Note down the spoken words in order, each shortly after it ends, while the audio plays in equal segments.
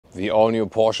The all-new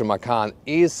Porsche Macan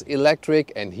is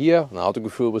electric, and here on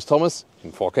Autogefühl with Thomas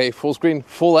in 4K, full screen,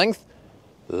 full length.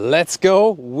 Let's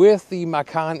go with the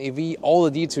Macan EV, all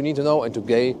the details you need to know, and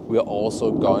today we are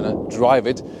also gonna drive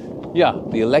it. Yeah,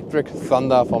 the electric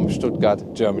thunder from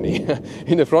Stuttgart, Germany.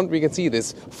 In the front we can see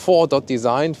this 4-dot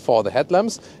design for the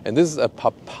headlamps, and this is a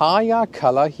papaya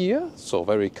color here, so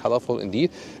very colorful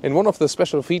indeed. And one of the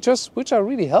special features, which are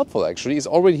really helpful actually, is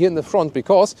already here in the front,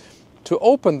 because to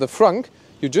open the Frunk,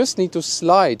 you just need to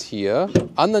slide here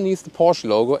underneath the Porsche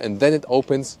logo, and then it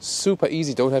opens super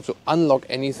easy. Don't have to unlock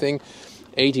anything.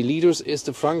 80 liters is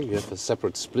the Frunk. You have a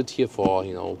separate split here for,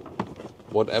 you know,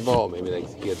 whatever, or maybe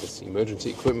like here this emergency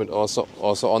equipment also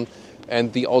on.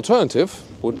 And the alternative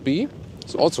would be,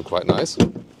 it's also quite nice.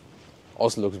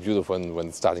 Also looks beautiful when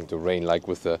it's starting to rain, like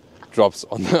with the drops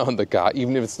on the car,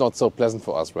 even if it's not so pleasant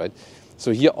for us, right? So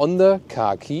here on the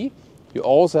car key, you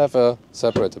also have a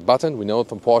separate button. We know it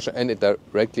from Porsche, and it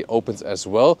directly opens as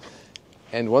well.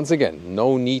 And once again,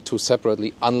 no need to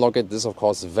separately unlock it. This, of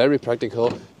course, is very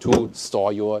practical to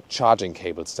store your charging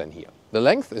cables then here. The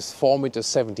length is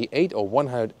 4.78 meters or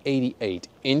 188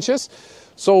 inches.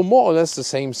 So more or less the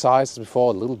same size as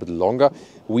before, a little bit longer.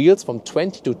 Wheels from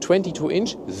 20 to 22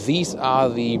 inch. These are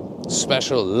the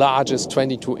special largest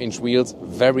 22-inch wheels.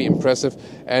 Very impressive.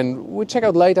 And we'll check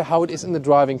out later how it is in the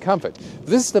driving comfort.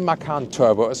 This is the Macan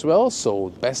Turbo as well, so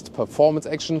best performance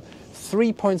action.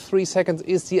 3.3 seconds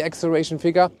is the acceleration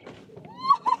figure.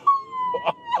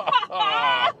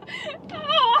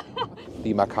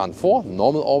 The Macan 4,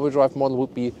 normal all-wheel drive model,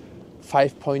 would be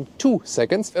 5.2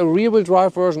 seconds. A rear-wheel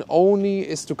drive version only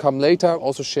is to come later.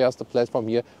 Also shares the platform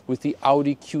here with the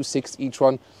Audi Q6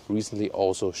 e-tron. Recently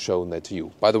also shown that to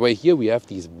you. By the way, here we have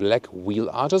these black wheel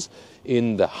arches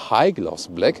in the high gloss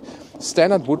black.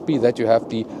 Standard would be that you have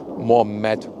the more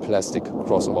matte plastic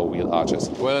crossover wheel arches.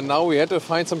 Well, and now we had to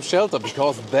find some shelter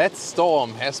because that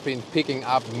storm has been picking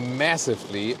up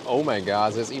massively. Oh my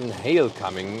God, there's even hail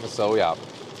coming. So yeah,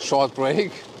 short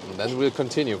break and then we'll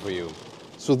continue for you.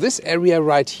 So this area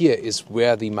right here is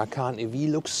where the Macan EV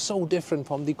looks so different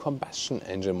from the combustion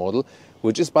engine model,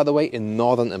 which is, by the way, in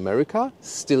Northern America,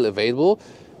 still available.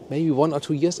 Maybe 1 or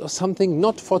 2 years or something,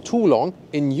 not for too long.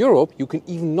 In Europe, you can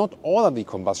even not order the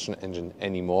combustion engine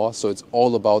anymore. So it's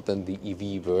all about then the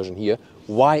EV version here.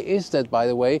 Why is that, by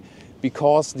the way?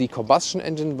 Because the combustion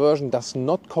engine version does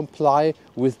not comply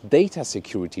with data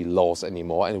security laws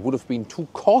anymore. And it would have been too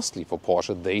costly for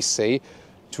Porsche, they say,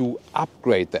 to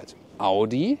upgrade that.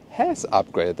 Audi has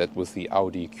upgraded that with the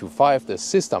Audi Q5, the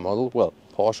sister model. Well,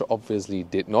 Porsche obviously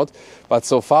did not. But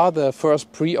so far, the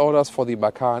first pre-orders for the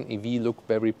Macan EV look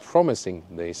very promising,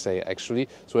 they say actually.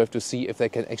 So we have to see if they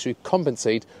can actually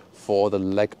compensate for the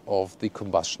lack of the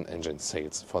combustion engine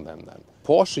sales for them then.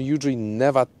 Porsche usually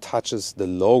never touches the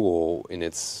logo in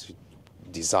its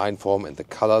design form and the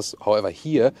colors. However,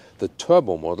 here the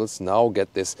turbo models now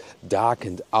get this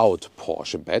darkened out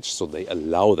Porsche badge, so they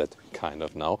allow that kind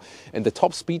of now. And the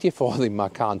top speed here for the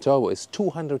Macan Turbo is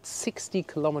 260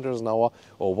 kilometers an hour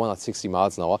or 160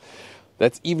 miles an hour.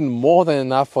 That's even more than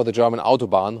enough for the German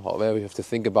Autobahn. However, you have to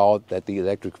think about that the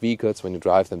electric vehicles, when you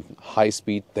drive them high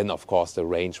speed, then of course the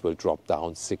range will drop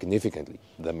down significantly.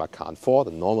 The Macan 4,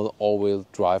 the normal all-wheel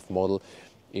drive model,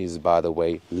 is, by the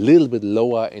way, a little bit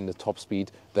lower in the top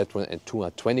speed. That one at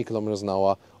 220 kilometers an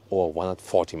hour or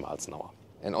 140 miles an hour.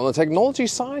 And on the technology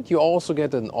side, you also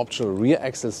get an optional rear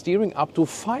axle steering up to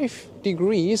 5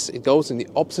 degrees. It goes in the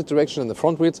opposite direction in the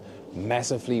front wheels,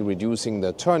 massively reducing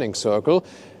the turning circle.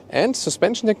 And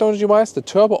suspension technology-wise, the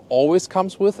Turbo always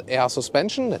comes with air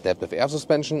suspension, adaptive air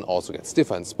suspension, also gets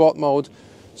stiffer in sport mode,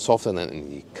 softer than in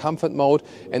the comfort mode.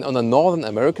 And on the Northern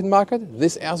American market,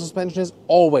 this air suspension is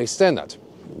always standard.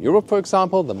 In Europe, for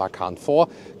example, the Macan 4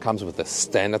 comes with the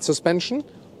standard suspension,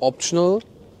 optional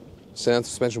standard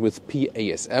suspension with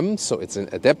PASM, so it's an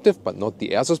adaptive but not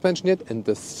the air suspension yet. And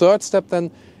the third step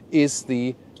then is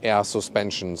the air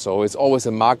suspension. So it's always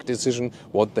a market decision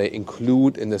what they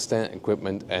include in the standard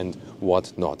equipment and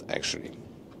what not actually.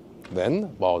 Then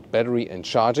about battery and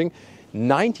charging.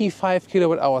 95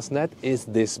 kilowatt hours net is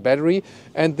this battery,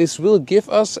 and this will give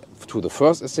us, to the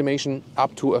first estimation,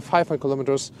 up to 500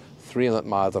 kilometers, 300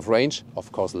 miles of range.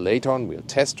 Of course, later on we'll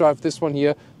test drive this one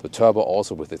here, the Turbo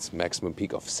also with its maximum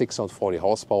peak of 640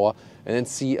 horsepower, and then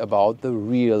see about the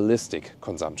realistic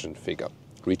consumption figure.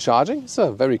 Recharging is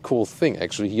a very cool thing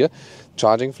actually here.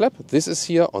 Charging flap, this is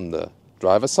here on the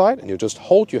driver's side, and you just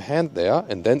hold your hand there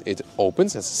and then it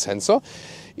opens as a sensor.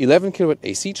 11 kilowatt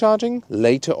AC charging,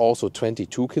 later also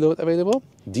 22 kilowatt available.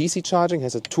 DC charging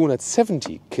has a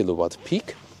 270 kilowatt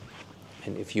peak.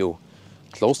 And if you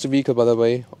close the vehicle, by the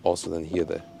way, also then here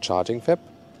the charging flap,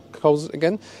 close it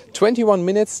again. 21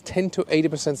 minutes, 10 to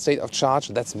 80% state of charge.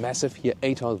 That's massive here,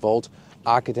 800 volt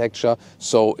architecture.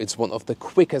 So it's one of the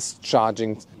quickest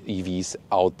charging EVs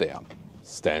out there.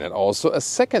 Standard also a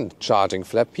second charging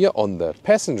flap here on the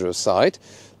passenger side.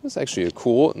 That's actually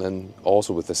cool. And then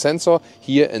also with the sensor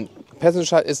here, and passenger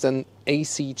side is then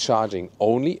AC charging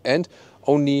only, and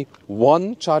only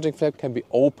one charging flap can be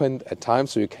opened at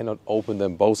times, so you cannot open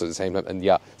them both at the same time. And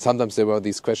yeah, sometimes there were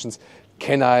these questions,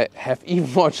 can I have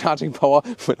even more charging power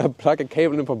when I plug a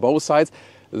cable in from both sides?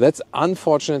 That's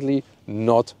unfortunately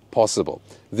not possible.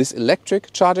 This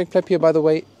electric charging flap here, by the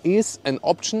way, is an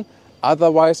option.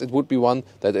 Otherwise, it would be one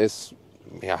that is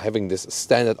having this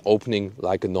standard opening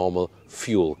like a normal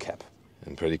fuel cap.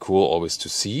 And pretty cool always to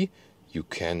see. You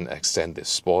can extend the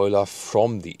spoiler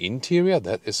from the interior,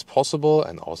 that is possible,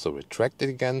 and also retract it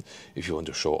again if you want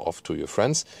to show off to your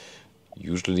friends.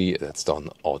 Usually that's done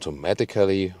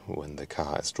automatically when the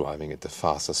car is driving at a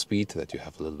faster speed, that you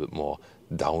have a little bit more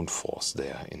downforce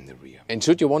there in the rear. And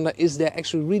should you wonder, is there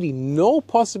actually really no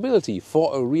possibility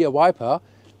for a rear wiper?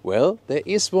 Well, there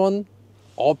is one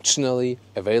optionally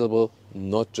available,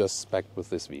 not just spec'd with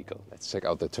this vehicle. Let's check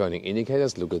out the turning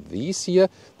indicators. Look at these here.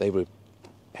 They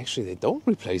don't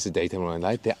replace the daytime running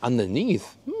light. They're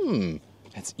underneath.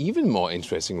 That's even more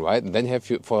interesting, right? And then you have,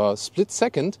 for a split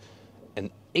second,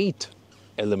 an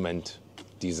 8-element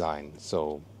design.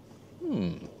 So,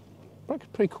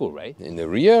 pretty cool, right? In the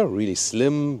rear, really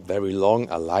slim, very long.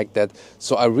 I like that.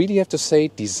 So I really have to say,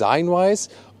 design-wise,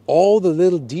 all the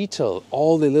little detail,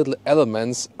 all the little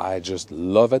elements, I just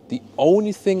love it. The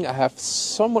only thing I have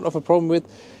somewhat of a problem with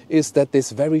is that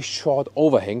this very short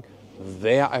overhang,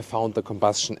 there I found the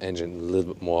combustion engine a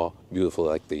little bit more beautiful,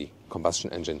 like the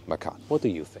combustion engine Macan. What do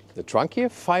you think? The trunk here,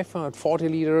 540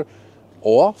 liter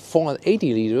or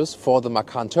 480 liters for the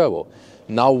Macan Turbo.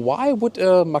 Now, why would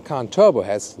a Macan Turbo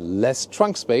has less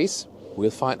trunk space?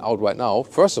 We'll find out right now.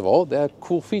 First of all, there are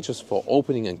cool features for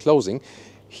opening and closing.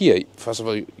 Here, first of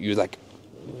all, you're like,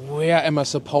 where am I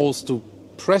supposed to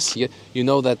press here? You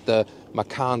know that the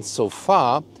Macan so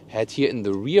far had here in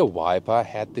the rear wiper,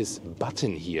 had this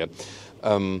button here.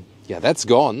 Yeah, that's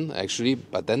gone actually,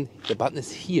 but then the button is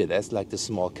here. There's like the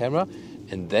small camera,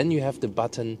 and then you have the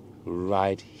button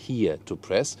right here to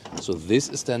press. So this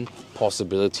is then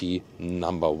possibility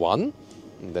number one.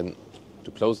 And then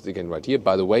to close it again right here.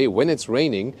 By the way, when it's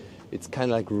raining, it's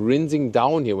kind of like rinsing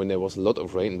down here when there was a lot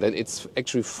of rain. And then it's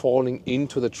actually falling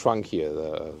into the trunk here,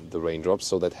 the raindrops.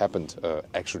 So that happened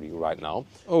actually right now.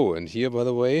 Oh, and here, by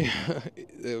the way,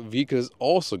 the vehicle is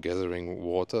also gathering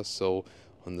water. So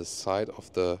on the side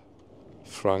of the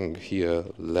Frunk here,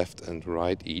 left and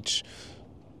right each.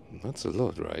 That's a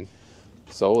lot, right?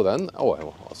 So then, I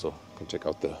also can check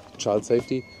out the child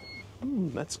safety.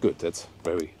 That's good. That's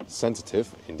very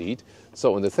sensitive indeed.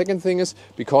 So, and the second thing is,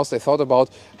 because they thought about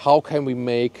how can we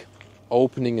make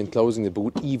opening and closing the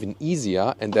boot even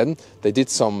easier, and then they did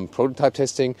some prototype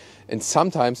testing, and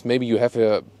sometimes maybe you have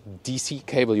a DC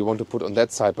cable you want to put on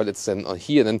that side, but it's then on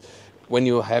here. And then when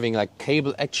you're having like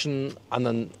cable action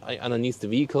underneath the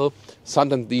vehicle,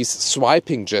 sometimes these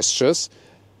swiping gestures,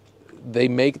 they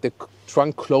make the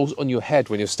trunk close on your head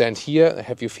when you stand here,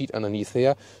 have your feet underneath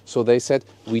here. So they said,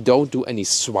 we don't do any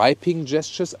swiping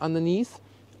gestures underneath.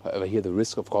 However, here the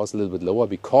risk, of course, a little bit lower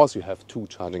because you have two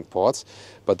charging ports.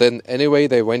 But then anyway,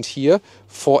 they went here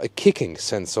for a kicking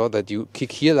sensor, that you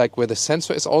kick here, like where the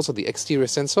sensor is also the exterior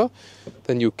sensor.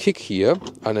 Then you kick here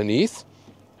underneath.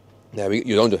 Now,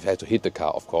 you don't have to hit the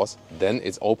car, of course. Then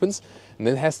it opens, and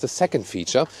then it has the second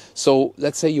feature. So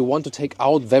let's say you want to take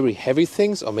out very heavy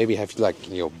things, or maybe have like,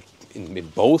 you know, in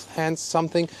both hands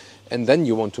something, and then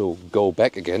you want to go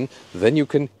back again. Then you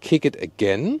can kick it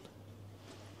again.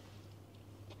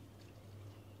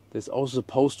 This is also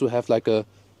supposed to have like a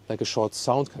short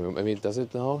sound coming. Maybe it does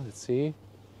it now. Let's see.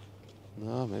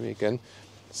 No, maybe again.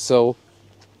 So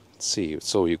let's see.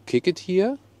 So you kick it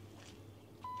here.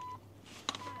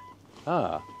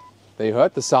 They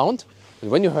heard the sound, and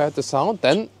when you heard the sound,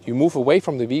 then you move away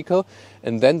from the vehicle,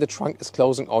 and then the trunk is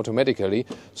closing automatically,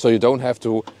 so you don't have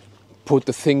to put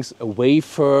the things away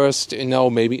first, you know,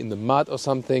 maybe in the mud or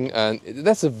something. And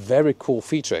that's a very cool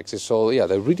feature actually. So yeah,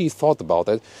 they really thought about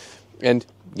it. And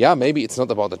yeah, maybe it's not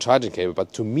about the charging cable,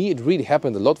 but to me it really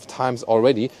happened a lot of times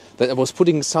already that I was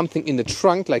putting something in the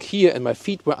trunk like here, and my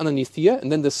feet were underneath here,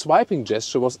 and then the swiping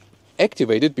gesture was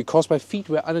activated because my feet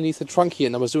were underneath the trunk here,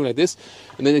 and I was doing like this,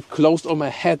 and then it closed on my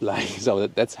head like so.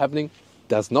 That's happening.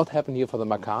 Does not happen here for the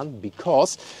Macan,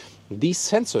 because these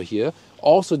sensors here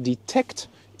also detect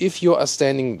if you are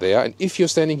standing there, and if you're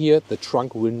standing here, the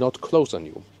trunk will not close on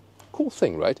you. Cool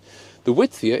thing, right? The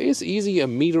width here is easy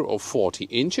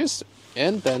 1.40 meters,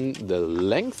 and then the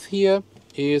length here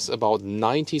is about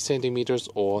 90 centimeters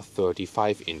or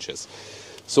 35 inches.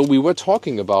 So we were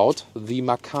talking about the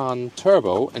Macan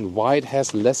Turbo and why it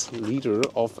has less liter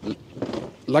of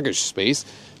luggage space,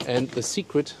 and the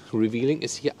secret revealing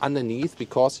is here underneath,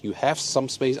 because you have some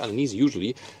space underneath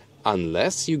usually,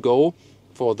 unless you go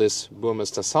for this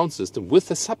Burmester sound system with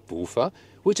the subwoofer,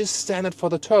 which is standard for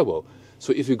the Turbo.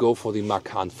 So if you go for the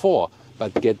Macan 4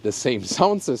 but get the same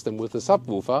sound system with the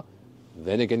subwoofer,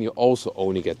 then again you also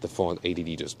only get the 480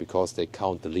 liters, because they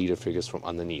count the liter figures from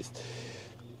underneath.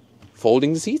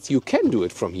 Folding the seats, you can do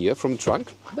it from here, from the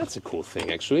trunk. That's a cool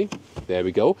thing actually. There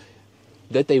we go.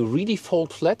 That they really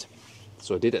fold flat.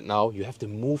 So I did it now. You have to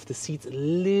move the seats a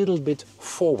little bit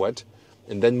forward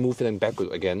and then move them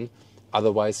backward again.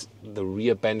 Otherwise the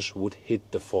rear bench would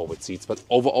hit the forward seats. But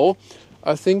overall,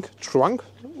 I think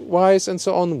trunk-wise and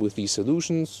so on with these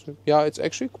solutions, yeah, it's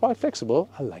actually quite flexible.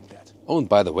 I like that. Oh, and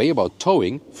by the way, about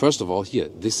towing, first of all here,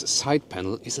 this side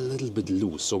panel is a little bit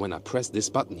loose. So when I press this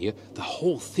button here, the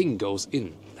whole thing goes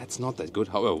in. That's not that good.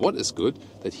 However, what is good,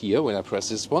 that here, when I press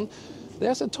this one,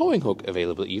 there's a towing hook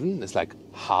available even. It's like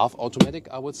half automatic,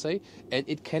 I would say. And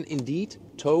it can indeed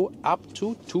tow up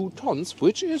to 2 tons,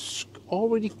 which is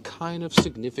already kind of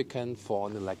significant for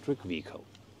an electric vehicle.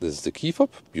 This is the key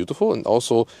fob, beautiful, and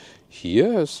also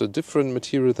here is a different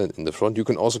material than in the front. You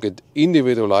can also get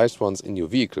individualized ones in your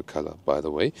vehicle color, by the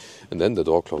way. And then the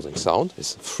door closing sound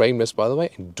is frameless, by the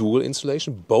way, and dual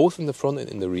insulation, both in the front and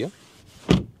in the rear.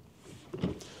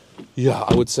 Yeah,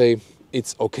 I would say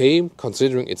it's okay,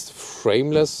 considering it's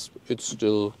frameless, it's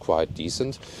still quite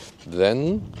decent.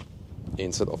 Then,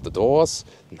 inside of the doors,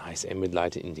 nice ambient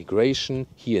lighting integration.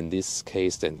 Here in this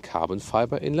case then carbon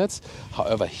fiber inlets.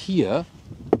 However here,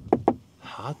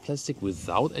 hard plastic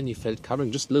without any felt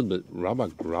covering, just a little bit rubber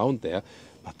ground there.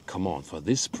 But come on, for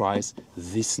this price,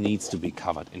 this needs to be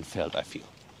covered in felt, I feel.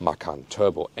 Macan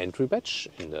Turbo entry badge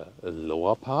in the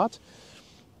lower part.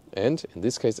 And in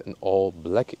this case, an all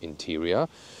black interior.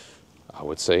 I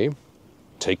would say,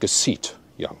 take a seat,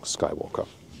 young Skywalker.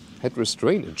 Head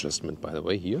restraint adjustment, by the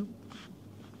way, here.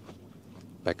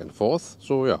 Back and forth.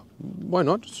 So yeah, why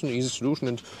not? It's an easy solution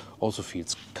and also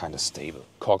feels kind of stable.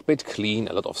 Cockpit clean,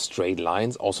 a lot of straight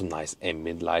lines, also nice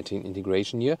ambient lighting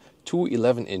integration here. 2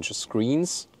 11-inch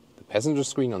screens. The passenger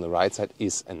screen on the right side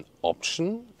is an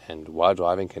option, and while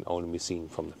driving can only be seen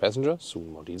from the passenger.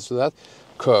 Soon more details to that.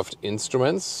 Curved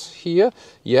instruments here.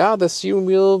 Yeah, the steering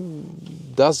wheel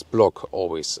does block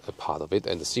always a part of it,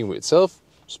 and the steering wheel itself,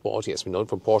 sporty as we know it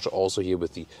from Porsche, also here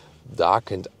with the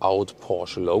darkened out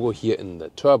Porsche logo here in the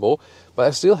Turbo. But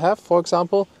I still have, for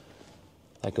example,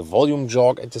 like a volume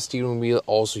jog at the steering wheel.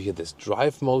 Also here this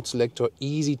drive mode selector,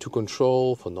 easy to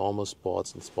control for normal,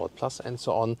 sports and sport plus and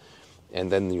so on.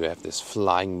 And then you have this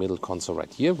flying middle console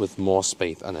right here with more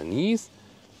space underneath.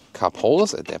 Cup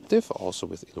holders, adaptive, also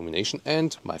with illumination.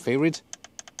 And my favorite,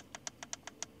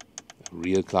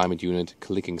 real climate unit,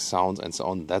 clicking sounds and so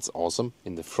on. That's awesome.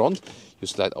 In the front, you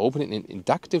slide open in an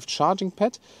inductive charging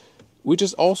pad, which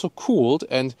is also cooled.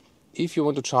 And if you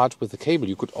want to charge with the cable,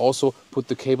 you could also put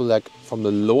the cable like from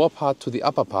the lower part to the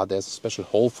upper part. There's a special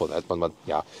hole for that one. But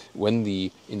yeah, when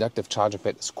the inductive charging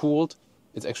pad is cooled,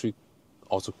 it's actually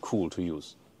also cool to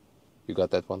use. You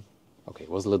got that one? Okay, it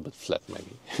was a little bit flat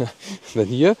maybe. Then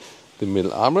here, the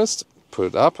middle armrest, put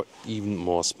it up, even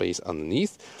more space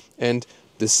underneath. And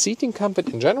the seating comfort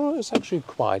in general is actually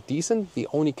quite decent. The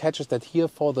only catch is that here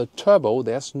for the Turbo,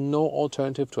 there's no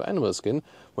alternative to animal skin.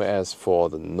 Whereas for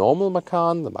the normal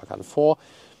Macan, the Macan 4,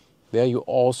 there you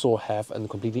also have a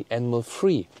completely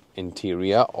animal-free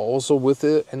interior. Also with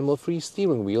the animal-free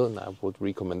steering wheel, and I would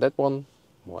recommend that one.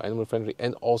 More animal-friendly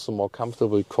and also more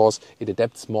comfortable because it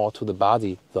adapts more to the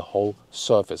body, the whole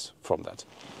surface from that.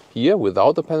 Here,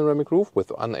 without the panoramic roof,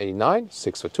 with 189,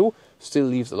 6'2", still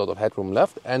leaves a lot of headroom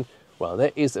left, and well,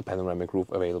 there is a panoramic roof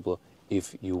available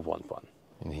if you want one.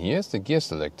 And here's the gear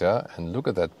selector, and look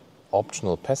at that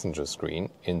optional passenger screen.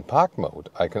 In park mode,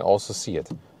 I can also see it.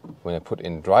 When I put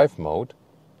in drive mode,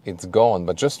 it's gone,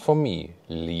 but just for me.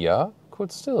 Leah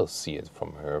could still see it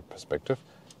from her perspective.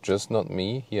 Just not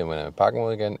me. Here, when I'm in park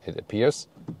mode again, it appears,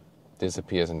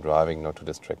 disappears in driving, not to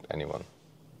distract anyone.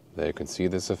 There you can see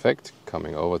this effect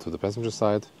coming over to the passenger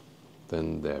side.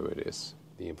 Then there it is.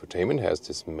 The infotainment has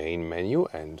this main menu,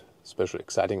 and especially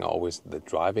exciting are always the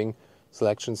driving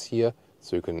selections here.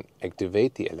 So you can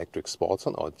activate the electric sports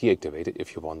on or deactivate it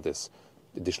if you want this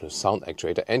additional sound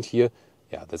actuator. And here,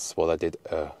 yeah, that's what I did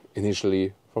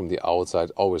initially from the outside.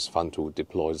 Always fun to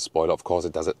deploy the spoiler. Of course,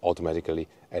 it does it automatically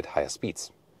at higher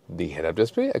speeds. The head-up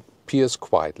display appears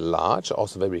quite large,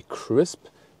 also very crisp.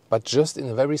 but just in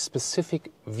a very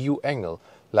specific view angle.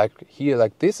 Like here,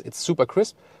 like this, it's super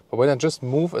crisp. But when I just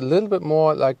move a little bit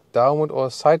more like downward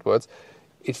or sidewards,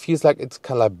 it feels like it's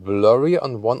kind of like blurry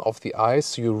on one of the eyes.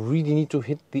 So you really need to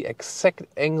hit the exact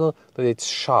angle that it's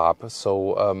sharp.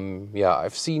 So yeah,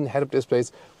 I've seen head-up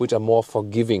displays which are more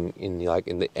forgiving in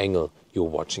the angle you're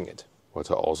watching it.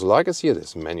 What I also like is here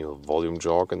this manual volume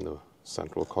jog in the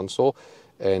central console,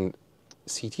 and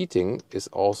seat heating is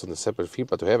also in a separate field.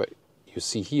 But to have it, you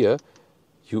see here,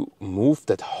 you move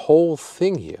that whole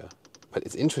thing here. But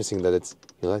it's interesting that it's,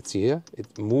 let's see here,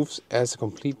 it moves as a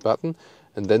complete button,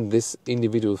 and then this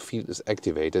individual field is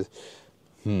activated.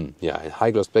 Yeah, and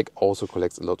high gloss black also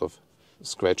collects a lot of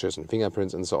scratches and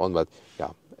fingerprints and so on. But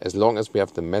yeah, as long as we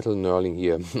have the metal knurling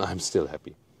here, I'm still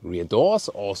happy. Rear doors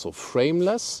also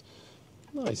frameless.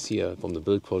 Nice here from the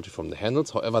build quality from the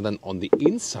handles. However, then on the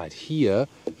inside here,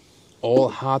 all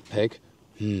hard pack.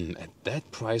 At that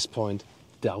price point,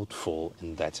 doubtful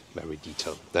in that very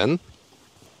detail. Then,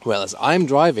 well, as I'm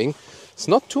driving, it's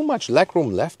not too much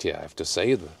legroom left here, I have to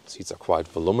say. The seats are quite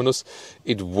voluminous.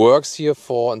 It works here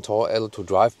for a tall adult to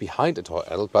drive behind a tall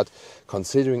adult, but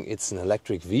considering it's an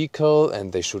electric vehicle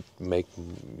and they should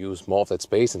use more of that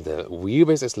space and the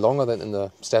wheelbase is longer than in the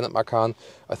standard Macan,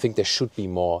 I think there should be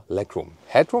more legroom.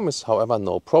 Headroom is, however,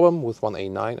 no problem with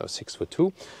 189 or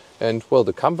 6'2". And well,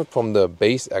 the comfort from the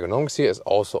base ergonomics here is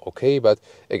also okay, but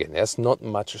again, there's not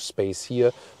much space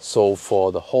here. So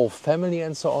for the whole family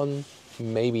and so on,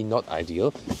 maybe not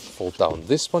ideal. Fold down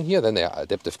this one here, then there are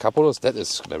adaptive cup holders. That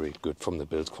is very good from the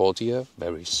build quality here,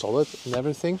 very solid and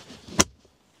everything.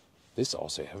 This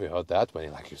also, have you heard that? When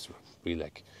you really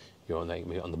like, you're like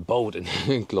maybe on the boat and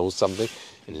close something.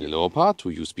 And in the lower part, 2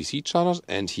 USB-C chargers.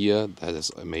 And here, that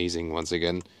is amazing. Once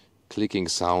again, clicking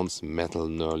sounds, metal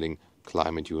knurling,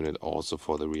 climate unit also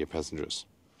for the rear passengers.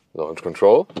 Launch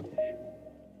control.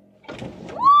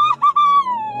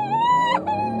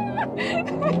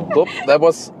 Oop, that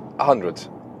was 100,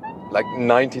 like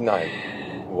 99.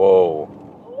 Whoa.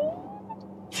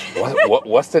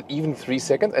 Was that even 3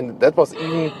 seconds? And that was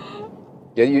even,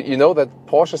 yeah, you know that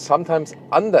Porsche sometimes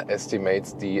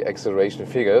underestimates the acceleration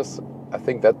figures. I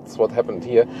think that's what happened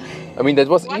here. I mean, that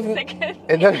was 1 even, second.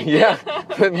 and then, yeah,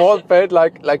 it more felt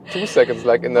like 2 seconds,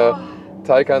 like in a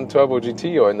Macan Turbo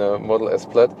GT or in a Model S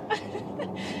Plaid.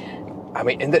 I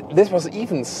mean, and this was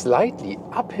even slightly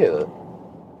uphill.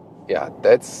 Yeah,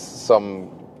 that's some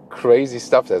crazy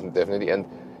stuff, definitely. And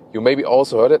you maybe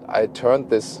also heard it. I turned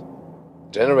this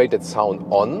generated sound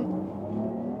on.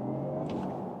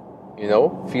 You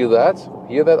know, feel that,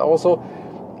 hear that also.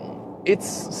 It's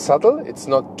subtle, it's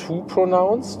not too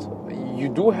pronounced. You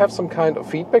do have some kind of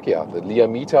feedback. Yeah, the Lear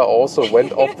meter also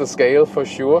went off the scale for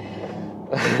sure.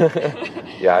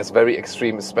 Yeah, it's very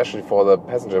extreme, especially for the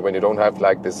passenger when you don't have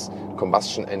like this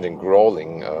combustion engine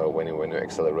growling when you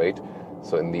accelerate.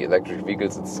 So in the electric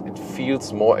vehicles, it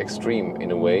feels more extreme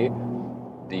in a way.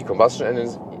 The combustion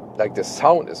engines, like the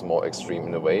sound is more extreme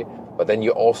in a way, but then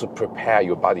you also prepare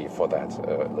your body for that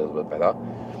a little bit better.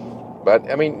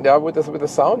 But I mean, yeah, with the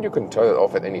sound, you can turn it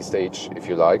off at any stage if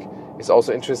you like. It's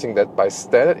also interesting that by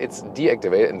standard, it's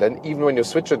deactivated, and then even when you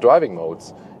switch the driving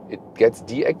modes, it gets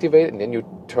deactivated, and then you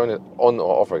turn it on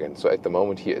or off again. So at the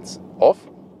moment here, it's off.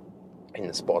 In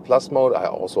the Sport Plus mode, I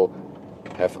also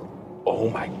have, oh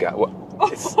my God,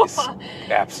 it's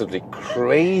absolutely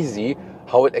crazy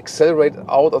how it accelerated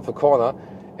out of the corner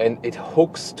and it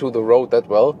hooks to the road that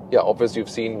well. Yeah, obviously you've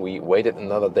seen we waited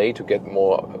another day to get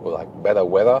more, like better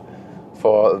weather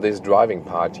for this driving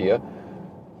part here.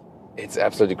 It's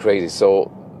absolutely crazy.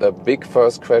 So the big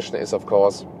first question is, of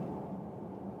course,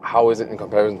 how is it in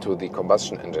comparison to the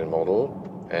combustion engine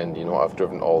model? And you know, I've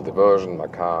driven all the version,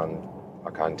 Macan,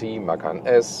 Macan T, Macan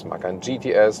S, Macan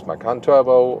GTS, Macan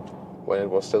Turbo, when it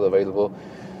was still available.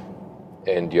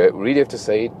 And you really have to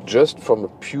say, just from a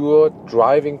pure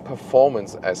driving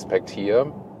performance aspect here,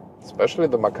 especially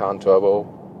the Macan Turbo,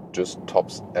 just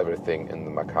tops everything in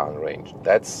the Macan range.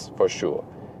 That's for sure.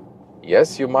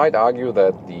 Yes, you might argue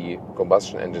that the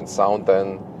combustion engine sound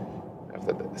then,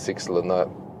 after the 6-cylinder,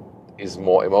 is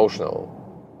more emotional.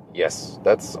 Yes,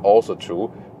 that's also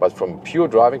true. But from pure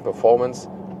driving performance,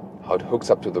 how it hooks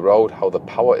up to the road, how the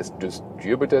power is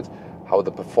distributed, how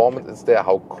the performance is there,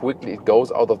 how quickly it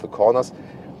goes out of the corners.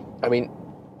 I mean,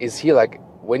 is here like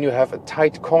when you have a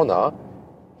tight corner,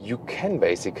 you can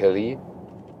basically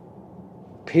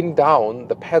pin down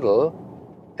the pedal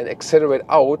and accelerate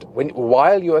out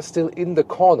while you are still in the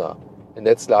corner. And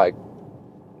that's like,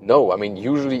 no, I mean,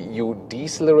 usually you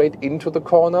decelerate into the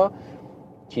corner,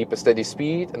 keep a steady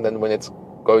speed, and then when it's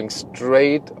going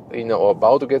straight, you know, or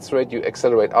about to get straight, you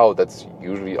accelerate out. That's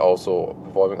usually also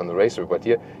performing on the racetrack. But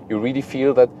here, you really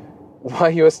feel that while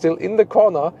you're still in the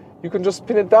corner, you can just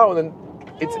pin it down and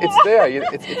it's there.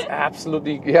 It's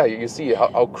absolutely, yeah, you see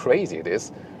how crazy it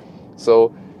is.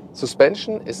 So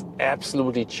suspension is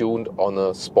absolutely tuned on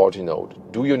a sporty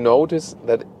note. Do you notice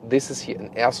that this is here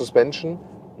an air suspension?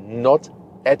 Not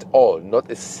at all, not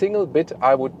a single bit.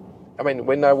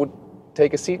 When I would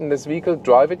take a seat in this vehicle,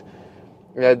 drive it,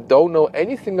 I don't know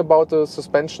anything about the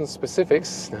suspension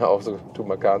specifics. Now also two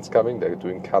Macans coming, they're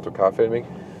doing car-to-car filming.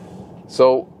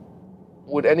 So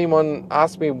would anyone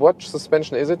ask me what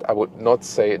suspension is it? I would not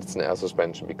say it's an air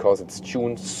suspension because it's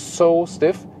tuned so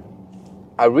stiff.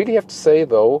 I really have to say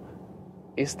though,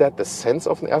 is that the sense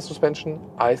of an air suspension?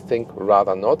 I think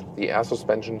rather not. The air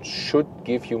suspension should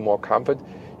give you more comfort.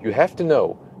 You have to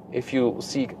know, if you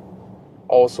seek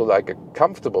also like a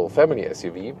comfortable family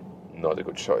SUV, not a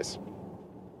good choice.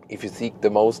 If you seek the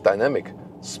most dynamic,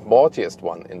 sportiest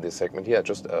one in this segment here,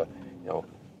 just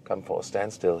come for a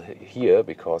standstill here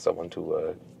because I want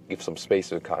to give some space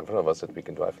to the car in front of us that we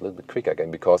can drive a little bit quicker again,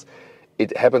 because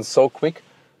it happens so quick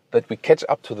that we catch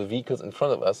up to the vehicles in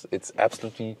front of us. It's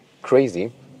absolutely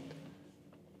crazy.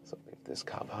 So if this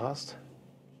car passed.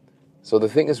 So the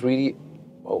thing is really,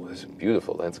 oh, there's a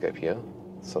beautiful landscape here,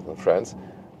 southern France.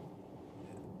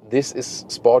 This is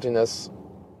sportiness,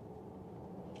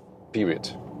 period.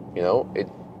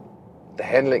 The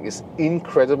handling is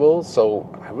incredible. So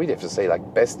I really have to say,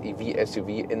 like, best EV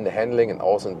SUV in the handling and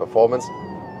also in performance.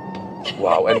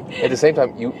 Wow, and at the same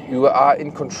time, you are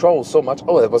in control so much.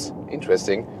 Oh, that was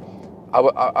interesting.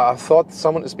 I thought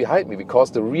someone is behind me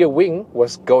because the rear wing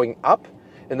was going up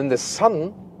and then the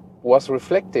sun was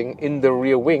reflecting in the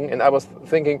rear wing, and I was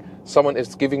thinking someone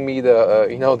is giving me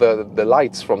the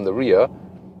lights from the rear.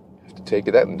 I have to take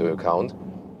that into account.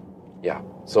 Yeah,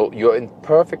 so you're in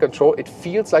perfect control. It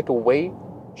feels like a way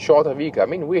shorter vehicle. I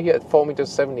mean, we're here at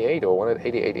 4.78 meters or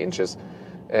 188 inches,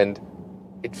 and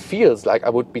it feels like I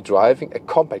would be driving a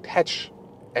compact hatch,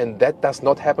 and that does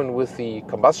not happen with the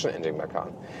combustion engine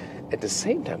Macan. At the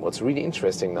same time, what's really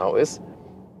interesting now is,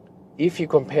 if you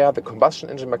compare the combustion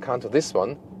engine Macan to this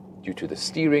one, due to the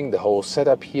steering, the whole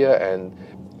setup here, and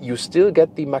you still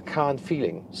get the Macan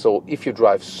feeling. So if you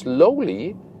drive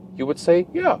slowly, you would say,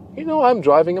 yeah, I'm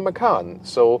driving a Macan.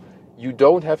 So you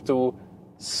don't have to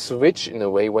switch in a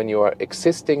way when you are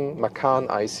existing Macan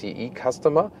ICE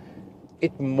customer.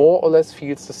 It more or less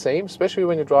feels the same, especially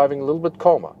when you're driving a little bit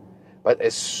calmer. But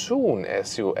as soon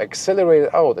as you accelerate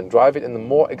it out and drive it in a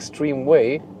more extreme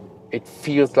way, it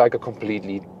feels like a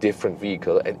completely different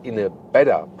vehicle, and in a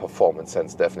better performance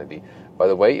sense, definitely. By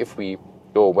the way, if we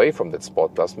go away from that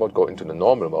Sport Plus mode, go into the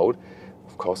normal mode,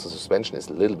 of course the suspension is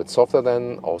a little bit softer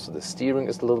then, also the steering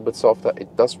is a little bit softer.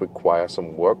 It does require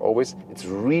some work always. It's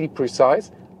really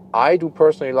precise. I do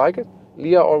personally like it.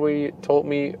 Leah already told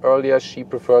me earlier she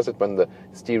prefers it when the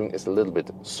steering is a little bit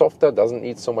softer, doesn't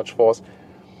need so much force.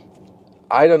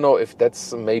 I don't know if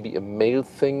that's maybe a male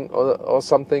thing or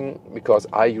something, because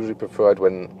I usually prefer it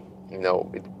when,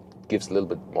 it gives a little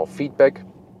bit more feedback.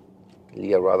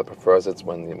 Leah rather prefers it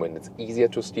when it's easier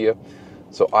to steer.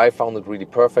 So I found it really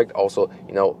perfect. Also,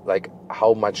 like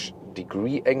how much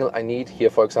degree angle I need. Here,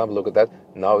 for example, look at that.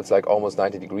 Now it's like almost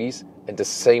 90 degrees. And the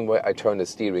same way I turn the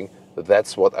steering,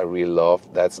 that's what I really love.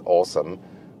 That's awesome.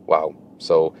 Wow.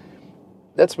 So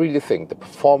that's really the thing. The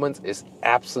performance is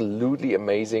absolutely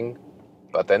amazing.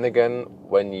 But then again,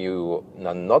 when you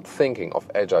are not thinking of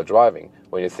agile driving,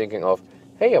 when you're thinking of,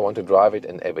 hey, I want to drive it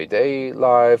in everyday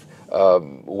life,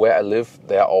 where I live,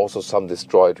 there are also some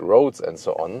destroyed roads and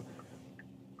so on.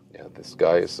 Yeah, this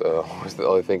guy is always the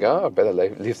only thing, I better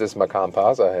leave this Macan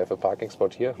pass. I have a parking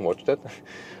spot here, watch that.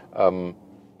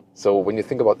 So when you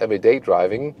think about everyday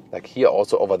driving, like here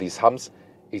also over these humps,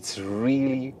 it's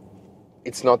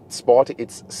not sporty,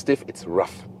 it's stiff, it's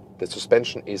rough. The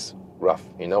suspension is rough,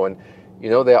 and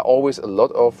there are always a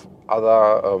lot of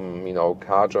other,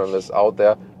 car journalists out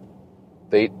there.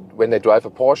 When they drive a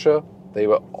Porsche, they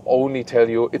will only tell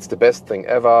you it's the best thing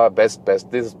ever, best,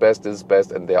 this is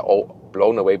best, and they're all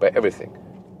blown away by everything.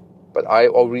 But I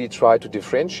already try to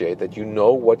differentiate that you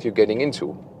know what you're getting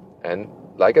into. And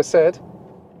like I said,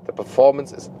 the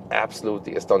performance is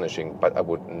absolutely astonishing, but I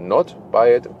would not buy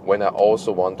it when I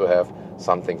also want to have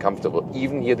something comfortable.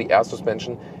 Even here, the air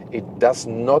suspension, it does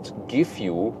not give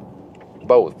you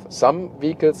both. Some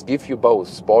vehicles give you both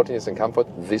sportiness and comfort.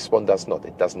 This one does not.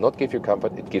 It does not give you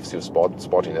comfort. It gives you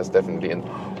sportiness, definitely. And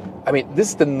I mean, this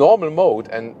is the normal mode,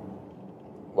 and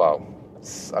wow.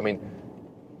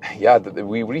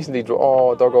 We recently drew.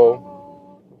 Oh,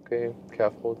 doggo. Okay,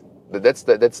 careful. That's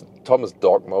Thomas'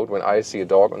 dog mode. When I see a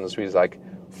dog on the street, it's like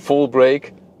full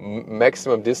brake,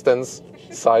 maximum distance,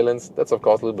 silence. That's of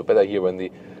course a little bit better here when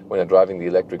the when they're driving the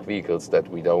electric vehicles that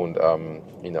we don't,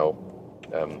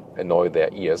 annoy their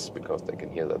ears, because they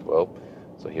can hear that well.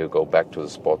 So here go back to the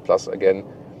Sport Plus again.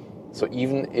 So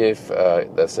even if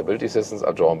the stability systems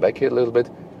are drawn back here a little bit,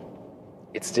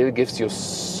 it still gives you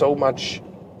so much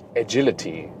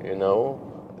agility,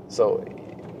 So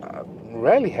I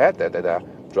rarely had that I'm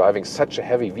driving such a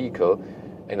heavy vehicle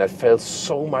and I felt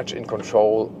so much in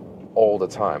control all the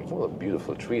time. What a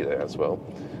beautiful tree there as well.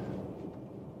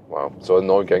 Wow. So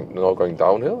now going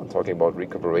downhill, talking about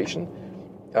recuperation.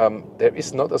 There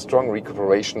is not a strong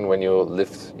recuperation when you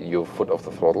lift your foot off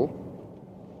the throttle.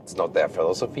 It's not their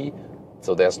philosophy.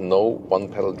 So there's no one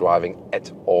pedal driving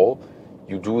at all.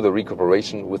 You do the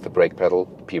recuperation with the brake pedal,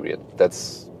 period.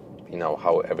 That's,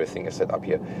 how everything is set up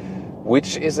here.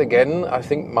 Which is, again, I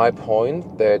think my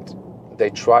point, that they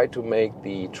try to make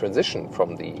the transition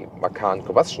from the Macan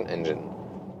combustion engine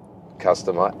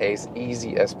customer as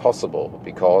easy as possible,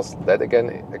 because that,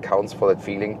 again, accounts for that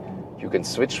feeling. You can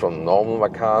switch from normal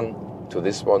Macan to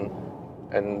this one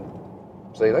and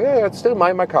say, like, yeah, it's still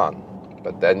my Macan.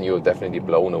 But then you're definitely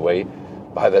blown away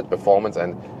by that performance.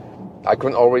 And I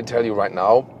can already tell you right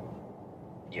now,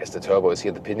 yes, the turbo is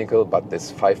here the pinnacle, but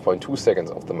this 5.2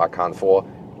 seconds of the Macan 4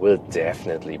 will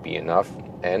definitely be enough.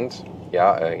 And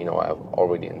yeah, I'm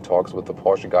already in talks with the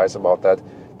Porsche guys about that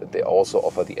they also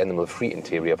offer the animal-free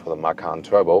interior for the Macan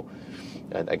Turbo.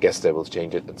 And I guess they will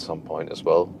change it at some point as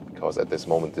well, because at this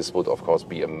moment this would of course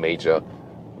be a major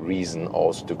reason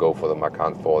also to go for the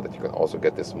Macan 4, that you can also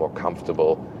get this more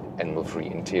comfortable animal-free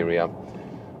interior.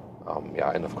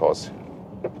 And of course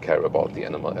care about the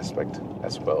animal aspect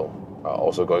as well.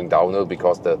 Also going downhill,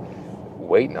 because the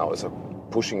weight now is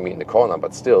pushing me in the corner,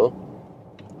 but still,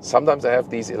 sometimes I have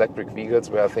these electric vehicles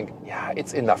where I think, yeah,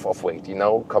 it's enough of weight,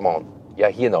 come on. Yeah,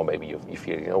 here now maybe you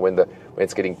feel, when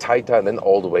it's getting tighter and then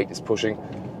all the weight is pushing.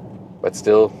 But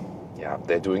still, yeah,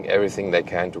 they're doing everything they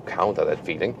can to counter that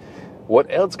feeling. What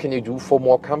else can you do for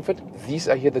more comfort? These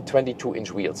are here the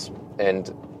 22-inch wheels.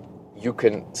 And you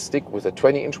can stick with the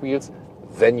 20-inch wheels,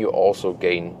 then you also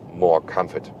gain more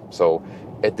comfort. So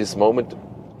at this moment,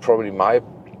 probably my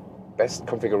best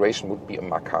configuration would be a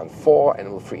Macan 4,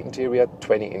 animal-free interior,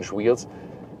 20-inch wheels,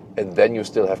 and then you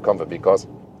still have comfort, because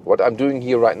what I'm doing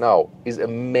here right now is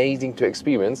amazing to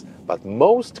experience, but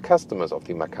most customers of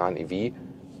the Macan EV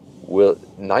will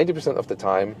 90% of the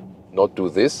time not do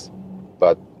this,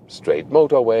 but straight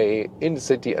motorway, in the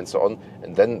city and so on,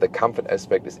 and then the comfort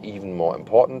aspect is even more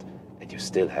important, and you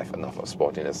still have enough of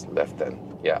sportiness left then.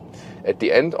 Yeah. At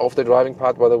the end of the driving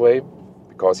part, by the way,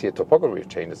 because here topography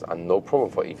changes are no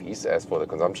problem for EVs as for the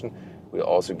consumption, we'll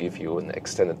also give you an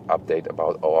extended update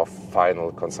about our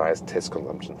final concise test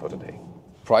consumption for today.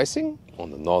 Pricing on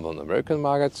the Northern American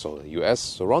market, so the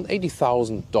US, around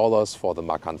 $80,000 for the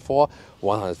Macan 4,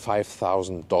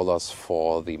 $105,000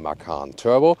 for the Macan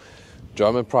Turbo.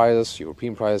 German prices,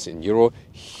 European prices in euro.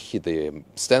 The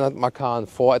standard Macan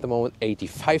 4 at the moment,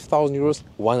 85,000 euros,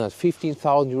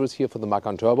 115,000 euros here for the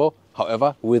Macan Turbo.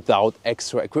 However, without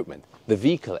extra equipment. The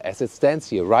vehicle, as it stands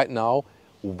here right now,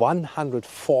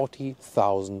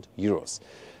 140,000 euros.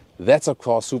 That's of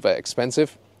course super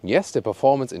expensive. Yes, the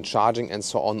performance in charging and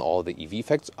so on, all the EV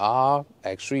facts are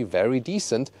actually very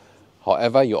decent.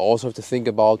 However, you also have to think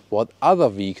about what other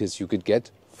vehicles you could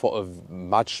get for a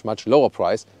much, much lower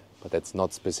price. But that's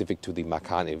not specific to the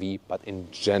Macan EV, but in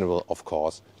general, of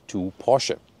course, to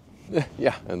Porsche.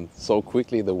 Yeah, and so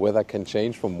quickly the weather can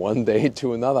change from one day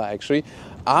to another, actually.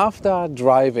 After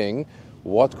driving,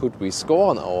 what could we score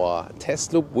on our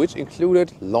test loop, which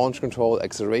included launch control,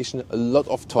 acceleration, a lot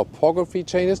of topography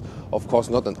changes, of course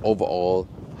not an overall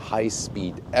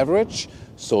high-speed average,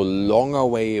 so longer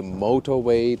way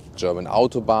motorway, German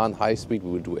Autobahn, high speed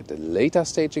we will do at a later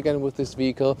stage again with this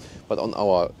vehicle, but on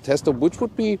our test loop, which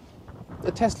would be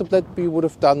a test loop that we would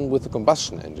have done with the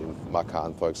combustion engine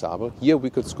Macan, for example. Here we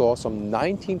could score some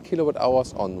 19 kilowatt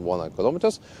hours on 100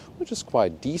 kilometers, which is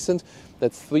quite decent.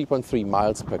 That's 3.3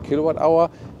 miles per kilowatt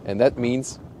hour, and that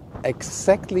means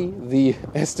exactly the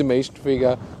estimation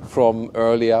figure from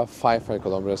earlier, 500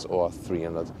 kilometers or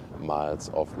 300 miles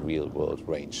of real-world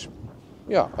range.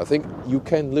 Yeah, I think you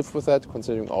can live with that,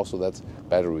 considering also that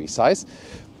battery size.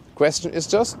 Question is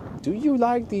just, do you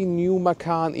like the new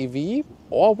Macan EV,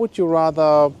 or would you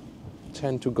rather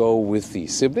tend to go with the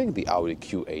sibling, the Audi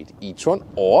Q8 e-tron,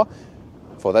 or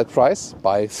for that price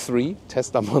buy 3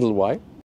 Tesla Model Y?